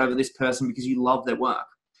fanning out over this person because you love their work.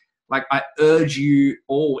 Like I urge you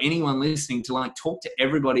all, anyone listening, to like talk to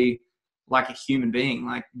everybody like a human being.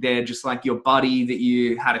 Like they're just like your buddy that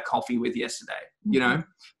you had a coffee with yesterday, you know?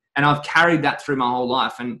 And I've carried that through my whole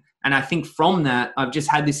life. And I think from that, I've just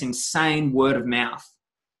had this insane word of mouth.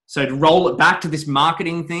 So to roll it back to this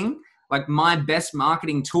marketing thing, like my best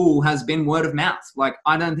marketing tool has been word of mouth. Like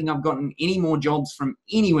I don't think I've gotten any more jobs from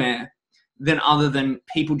anywhere other than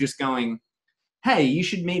people just going, hey, you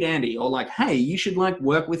should meet Andy, or like, hey, you should like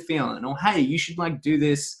work with fēlan, or hey, you should like do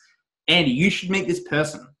this, Andy, you should meet this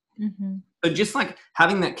person. Mm-hmm. But just like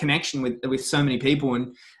having that connection with so many people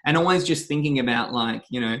and always just thinking about like,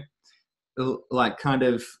 you know, like kind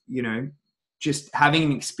of, you know, just having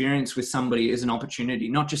an experience with somebody is an opportunity,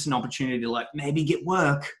 not just an opportunity to like maybe get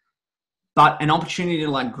work, but an opportunity to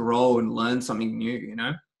like grow and learn something new, you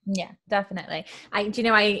know? Yeah, definitely.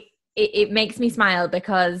 It makes me smile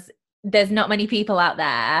because there's not many people out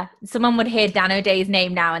there. Someone would hear Dan O'Day's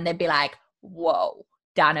name now and they'd be like, whoa,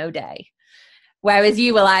 Dan O'Day. Whereas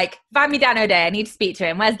you were like, find me Dan O'Day, I need to speak to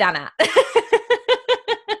him. Where's Dan at?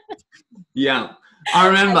 Yeah. I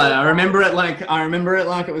remember it like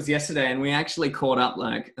it was yesterday, and we actually caught up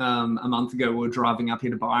like a month ago. We were driving up here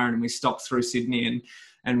to Byron and we stopped through Sydney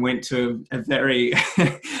and went to a very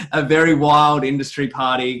a very wild industry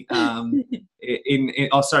party.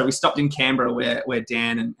 We stopped in Canberra where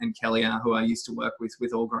Dan and Kelly are, who I used to work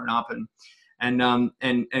with all grown up,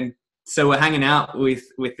 and so we're hanging out with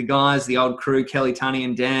the guys, the old crew, Kelly, Tunney,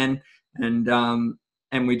 and Dan,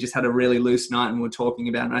 and we just had a really loose night and we were talking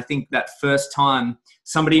about it. And I think that first time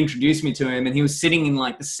somebody introduced me to him, and he was sitting in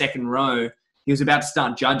like the second row. He was about to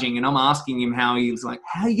start judging, and I'm asking him how he was like,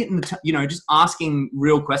 how are you getting just asking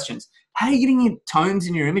real questions. How are you getting your tones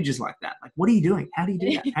in your images like that? Like, what are you doing? How do you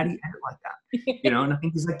do that? How do you edit like that? You know, and I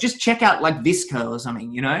think he's like, just check out like Visco or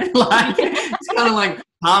something, you know, like it's kind of like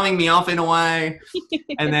palming me off in a way.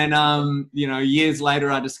 And then, you know, years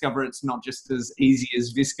later, I discover it's not just as easy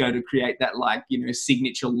as Visco to create that like, you know,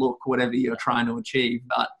 signature look, whatever you're trying to achieve.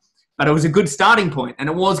 But it was a good starting point, and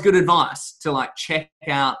it was good advice to like check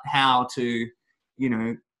out how to, you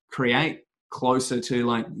know, create closer to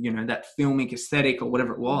like, you know, that filmic aesthetic or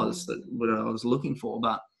whatever it was that what I was looking for.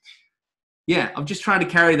 But yeah, I've just tried to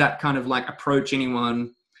carry that kind of like approach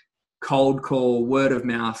anyone, cold call, word of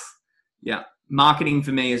mouth. Yeah. Marketing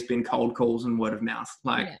for me has been cold calls and word of mouth.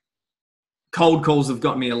 Like cold calls have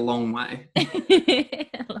got me a long way.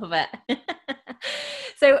 I love it.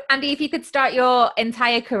 So Andy, if you could start your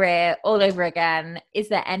entire career all over again, is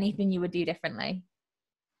there anything you would do differently?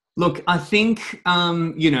 Look, I think,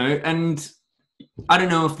 you know, and I don't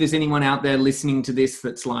know if there's anyone out there listening to this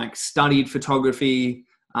that's like studied photography,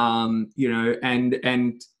 you know,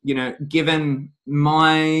 and, you know, given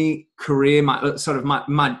my career,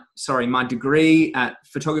 my degree at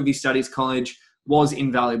Photography Studies College was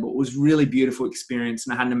invaluable. It was really beautiful experience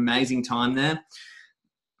and I had an amazing time there.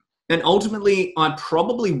 And ultimately, I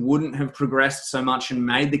probably wouldn't have progressed so much and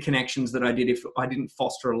made the connections that I did if I didn't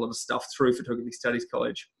foster a lot of stuff through Photography Studies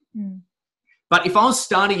College. But if I was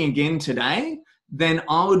starting again today, then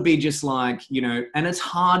I would be just like, you know, and it's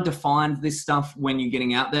hard to find this stuff when you're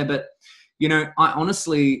getting out there. But, you know, I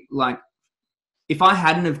honestly, like, if I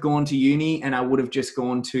hadn't have gone to uni and I would have just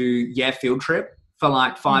gone to, field trip for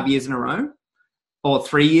like 5 years in a row, or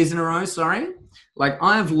 3 years in a row, sorry. Like,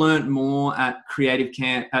 I've learned more at creative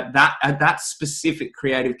camp, at that specific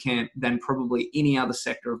creative camp than probably any other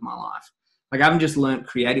sector of my life. Like, I haven't just learned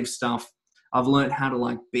creative stuff. I've learned how to,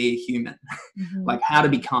 like, be a human, like how to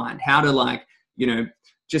be kind, how to, like, you know,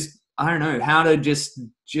 just, I don't know, how to just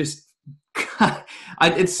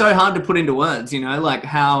it's so hard to put into words, you know, like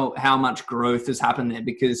how much growth has happened there,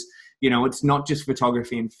 because, you know, it's not just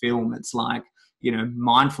photography and film. It's like, you know,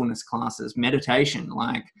 mindfulness classes, meditation,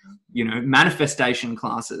 like, you know, manifestation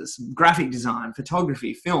classes, graphic design,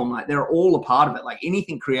 photography, film, like they're all a part of it. Like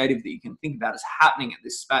anything creative that you can think about is happening at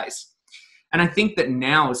this space. And I think that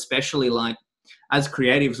now, especially like as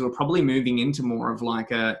creatives, we're probably moving into more of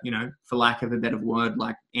like a, you know, for lack of a better word,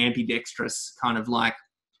 like ambidextrous kind of like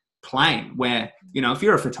plane where, you know, if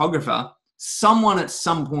you're a photographer, someone at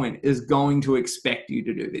some point is going to expect you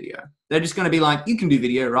to do video. They're just going to be like, you can do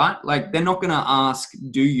video, right? Like they're not going to ask,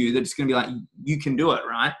 do you? They're just going to be like, you can do it,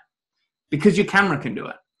 right? Because your camera can do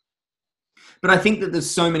it. But I think that there's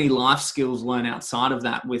so many life skills learned outside of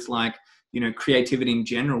that with like, you know, creativity in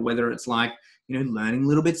general, whether it's like, you know, learning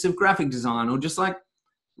little bits of graphic design or just like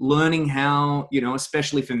learning how, you know,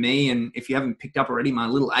 especially for me, and if you haven't picked up already, my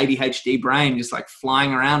little ADHD brain just like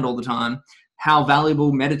flying around all the time, how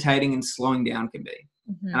valuable meditating and slowing down can be.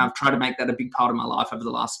 And I've tried to make that a big part of my life over the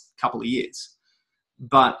last couple of years.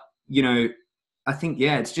 But, you know, I think,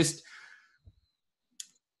 it's just,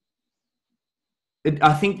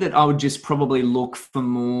 I think that I would just probably look for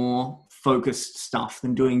more focused stuff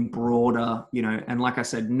than doing broader, you know, and like I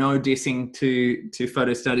said, no dissing to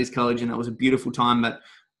Photo Studies College, and that was a beautiful time. But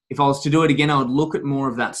if I was to do it again, I would look at more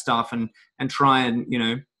of that stuff and try and, you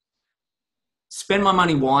know, spend my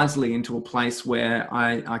money wisely into a place where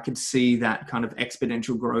I could see that kind of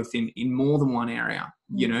exponential growth in more than one area,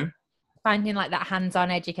 you know? Finding like that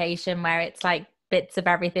hands-on education where it's like bits of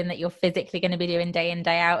everything that you're physically going to be doing day in,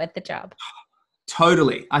 day out at the job.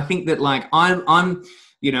 Totally. I think that like I'm,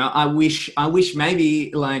 you know, I wish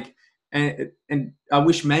maybe like, and I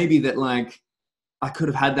wish maybe that like I could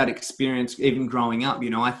have had that experience even growing up.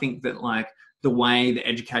 You know, I think that like the way the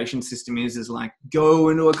education system is like go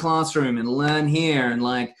into a classroom and learn here. And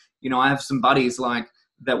like, you know, I have some buddies like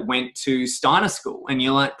that went to Steiner school, and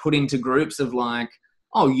you're like put into groups of like,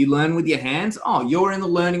 oh, you learn with your hands. Oh, you're in the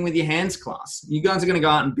learning with your hands class. You guys are going to go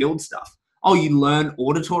out and build stuff. Oh, you learn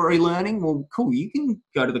auditory learning. Well, cool. You can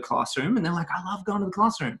go to the classroom. And they're like, I love going to the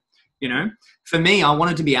classroom. You know, for me, I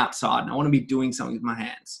wanted to be outside and I want to be doing something with my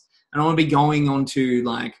hands. And I want to be going on to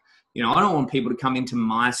like, you know, I don't want people to come into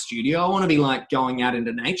my studio. I want to be like going out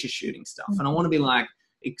into nature shooting stuff. And I want to be like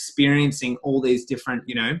experiencing all these different,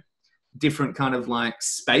 you know, different kind of like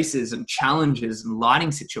spaces and challenges and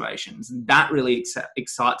lighting situations. And that really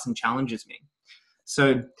excites and challenges me.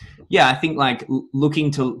 So, yeah, I think like looking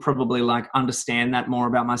to probably like understand that more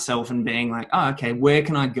about myself and being like, oh, okay, where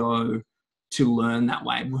can I go to learn that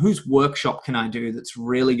way? Whose workshop can I do that's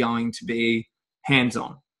really going to be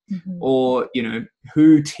hands-on? Or, you know,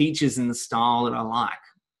 who teaches in the style that I like,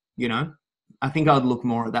 you know? I think I would look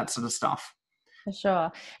more at that sort of stuff. For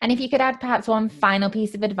sure. And if you could add perhaps one final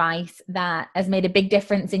piece of advice that has made a big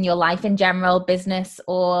difference in your life in general, business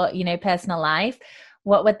or, you know, personal life,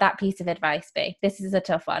 what would that piece of advice be? This is a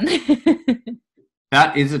tough one.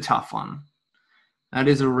 That is a tough one. That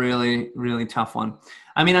is a really, really tough one.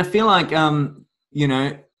 I mean, I feel like, you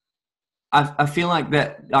know, I feel like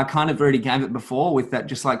that I kind of already gave it before with that,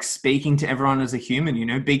 just like speaking to everyone as a human, you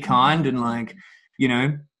know, be kind and like, you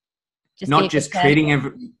know, not just treating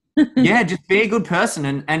just be a good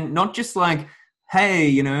person and not just like, hey,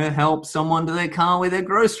 you know, help someone to their car with their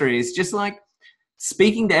groceries. Just like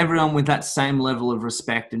speaking to everyone with that same level of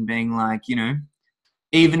respect and being like, you know,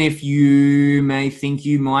 even if you may think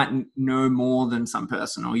you might know more than some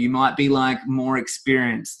person or you might be like more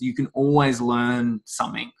experienced, you can always learn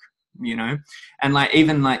something. You know, and like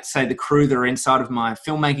even like say the crew that are inside of my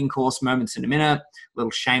filmmaking course, Moments in a Minute, little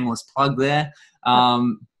shameless plug there.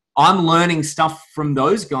 I'm learning stuff from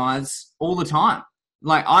those guys all the time.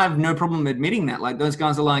 Like I have no problem admitting that. Like those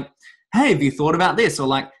guys are like, hey, have you thought about this? Or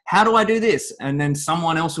like, how do I do this? And then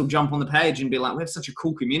someone else will jump on the page and be like, we have such a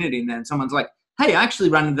cool community. And then someone's like, hey, I actually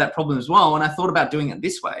ran into that problem as well. And I thought about doing it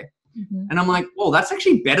this way. And I'm like, well, that's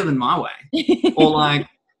actually better than my way. Or like,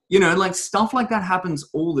 You know, like stuff like that happens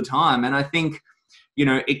all the time. And I think, you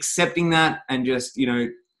know, accepting that and just, you know,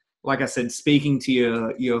 like I said, speaking to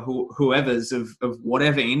your whoever's of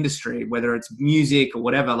whatever industry, whether it's music or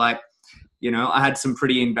whatever, like, you know, I had some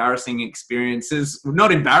pretty embarrassing experiences.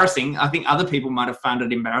 Not embarrassing. I think other people might have found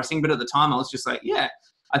it embarrassing, but at the time I was just like, yeah,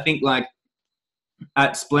 I think like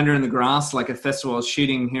at Splendor in the Grass, like a festival I was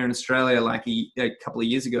shooting here in Australia, like a couple of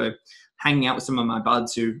years ago, hanging out with some of my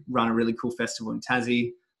buds who run a really cool festival in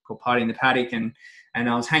Tassie called Party in the Paddock. And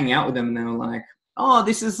I was hanging out with them and they were like, oh,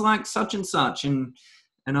 this is like such and such. And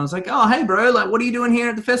I was like, oh, hey bro, like, what are you doing here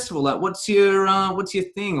at the festival? Like, what's your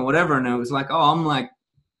thing or whatever? And it was like, oh,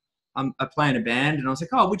 I play in a band. And I was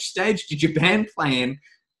like, oh, which stage did your band play in?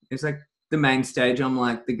 It's like the main stage. I'm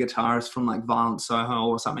like the guitarist from like Violent Soho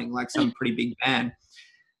or something, like some pretty big band.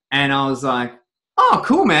 And I was like, oh,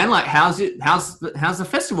 cool, man. Like, how's the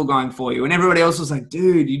festival going for you? And everybody else was like,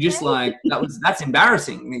 dude, you just like, that's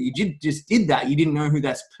embarrassing that you just did that. You didn't know who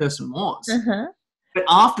that person was. Uh-huh. But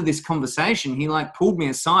after this conversation, he like pulled me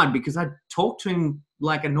aside because I talked to him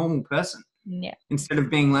like a normal person. Yeah. Instead of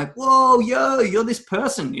being like, whoa, yo, you're this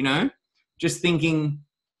person, you know, just thinking,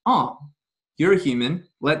 oh, you're a human.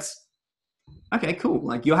 Okay, cool.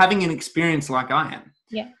 Like you're having an experience like I am.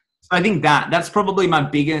 Yeah. So I think that's probably my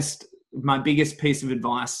biggest piece of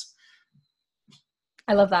advice.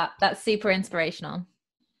 I love that. That's super inspirational.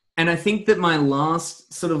 And I think that my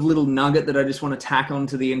last sort of little nugget that I just want to tack on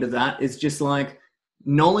to the end of that is just like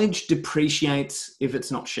knowledge depreciates if it's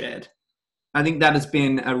not shared. I think that has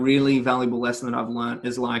been a really valuable lesson that I've learned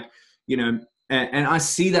is like, you know, and I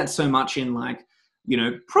see that so much in like, you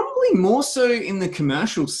know, probably more so in the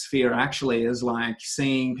commercial sphere actually, is like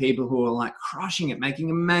seeing people who are like crushing it,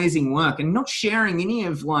 making amazing work and not sharing any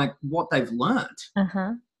of like what they've learned.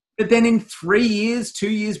 Uh-huh. But then in 3 years, 2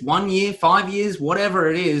 years, 1 year, 5 years, whatever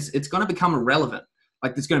it is, it's going to become irrelevant.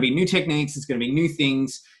 Like there's going to be new techniques, there's going to be new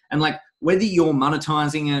things. And like whether you're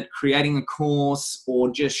monetizing it, creating a course,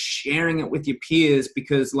 or just sharing it with your peers,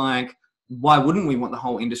 because like, why wouldn't we want the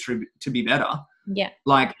whole industry to be better? Yeah.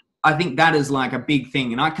 Like, I think that is like a big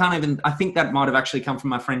thing. And I think that might have actually come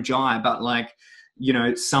from my friend Jai, but like, you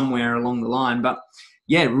know, somewhere along the line. But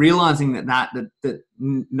yeah, realizing that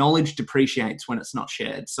knowledge depreciates when it's not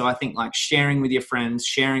shared. So I think like sharing with your friends,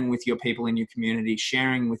 sharing with your people in your community,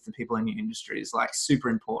 sharing with the people in your industry is like super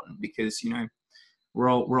important because, you know, we're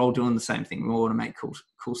all doing the same thing. We all want to make cool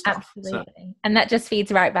stuff. Absolutely. So. And that just feeds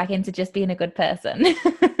right back into just being a good person.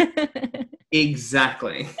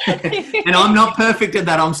 Exactly. And I'm not perfect at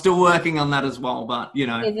that. I'm still working on that as well. But, you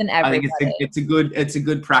know, I think it's a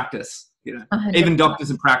good practice. You know, 100%. Even doctors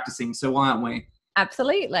are practicing. So why aren't we?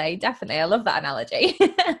 Absolutely. Definitely. I love that analogy.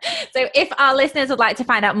 So if our listeners would like to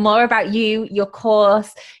find out more about you, your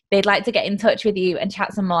course, they'd like to get in touch with you and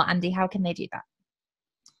chat some more, Andy, how can they do that?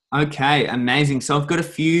 Okay, amazing. So I've got a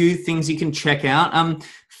few things you can check out.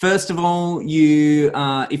 First of all,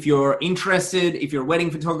 if you're interested, if you're a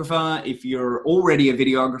wedding photographer, if you're already a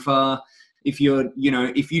videographer, if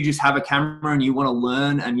you just have a camera and you want to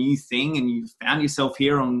learn a new thing and you found yourself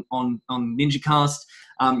here on NinjaCast,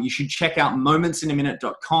 you should check out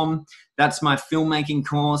momentsinAminute.com. That's my filmmaking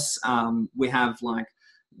course. We have like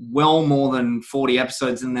well more than 40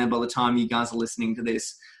 episodes in there by the time you guys are listening to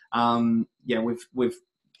this. We've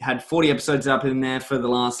had 40 episodes up in there for the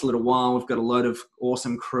last little while. We've got a load of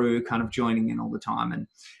awesome crew kind of joining in all the time.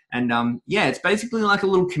 And it's basically like a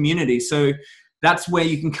little community. So that's where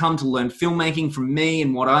you can come to learn filmmaking from me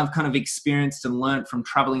and what I've kind of experienced and learned from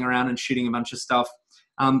traveling around and shooting a bunch of stuff.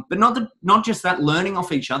 But not just that, learning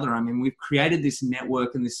off each other. I mean, we've created this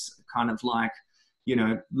network and this kind of like, you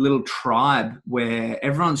know, little tribe where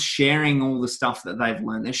everyone's sharing all the stuff that they've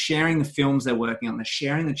learned. They're sharing the films they're working on. They're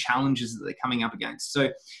sharing the challenges that they're coming up against.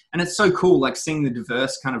 So, and it's so cool, like seeing the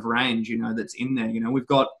diverse kind of range, you know, that's in there. You know, we've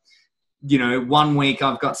got, you know, 1 week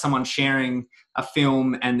I've got someone sharing a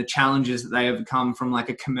film and the challenges that they overcome from like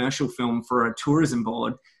a commercial film for a tourism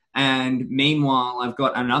board. And meanwhile, I've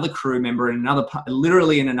got another crew member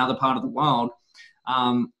literally in another part of the world,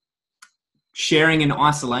 sharing an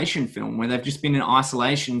isolation film where they've just been in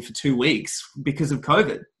isolation for 2 weeks because of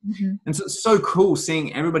COVID. Mm-hmm. And so it's so cool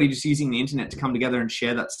seeing everybody just using the internet to come together and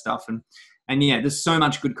share that stuff. And yeah, there's so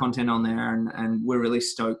much good content on there and we're really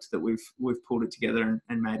stoked that we've pulled it together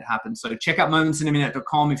and made it happen. So check out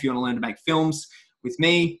momentsinAminute.com if you want to learn to make films with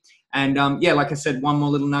me. And like I said, one more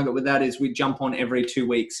little nugget with that is we jump on every 2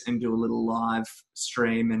 weeks and do a little live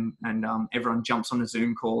stream and everyone jumps on a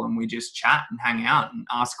Zoom call and we just chat and hang out and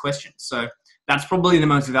ask questions. So that's probably the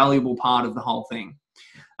most valuable part of the whole thing.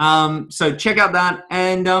 So check out that.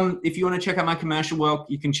 And if you want to check out my commercial work,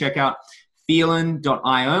 you can check out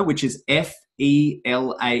fēlan.io, which is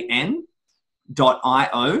fēlan.io.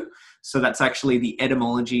 So that's actually the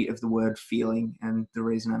etymology of the word feeling and the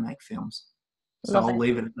reason I make films. So I'll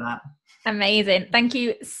leave it at that. Amazing. Thank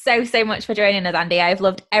you so much for joining us, Andy. I've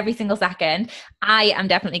loved every single second. I am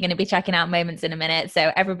definitely going to be checking out Moments in a minute,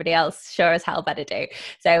 so everybody else sure as hell better do.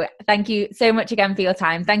 So thank you so much again for your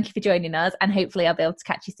time. Thank you for joining us, and hopefully I'll be able to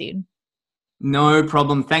catch you soon. No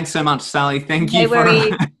problem. Thanks so much, Sally. Thank you for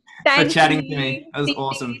chatting to me. That was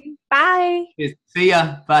awesome. Bye. See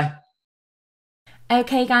ya. Bye.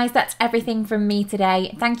 Okay guys, that's everything from me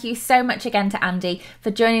today. Thank you so much again to Andy for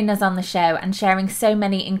joining us on the show and sharing so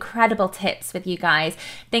many incredible tips with you guys,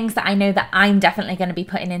 things that I know that I'm definitely going to be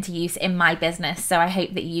putting into use in my business, so I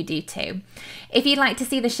hope that you do too. If you'd like to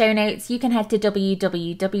see the show notes, you can head to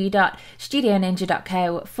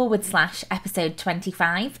www.studioninja.co/episode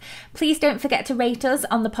 25. Please don't forget to rate us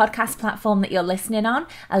on the podcast platform that you're listening on.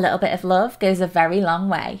 A little bit of love goes a very long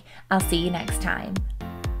way. I'll see you next time.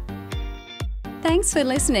 Thanks for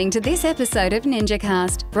listening to this episode of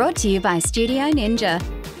NinjaCast, brought to you by Studio Ninja.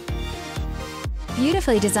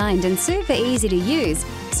 Beautifully designed and super easy to use,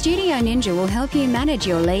 Studio Ninja will help you manage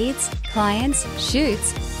your leads, clients,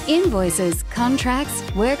 shoots, invoices, contracts,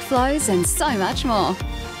 workflows, and so much more.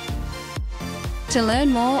 To learn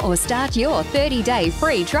more or start your 30-day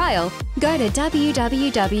free trial, go to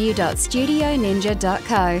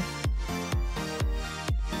www.studioninja.co.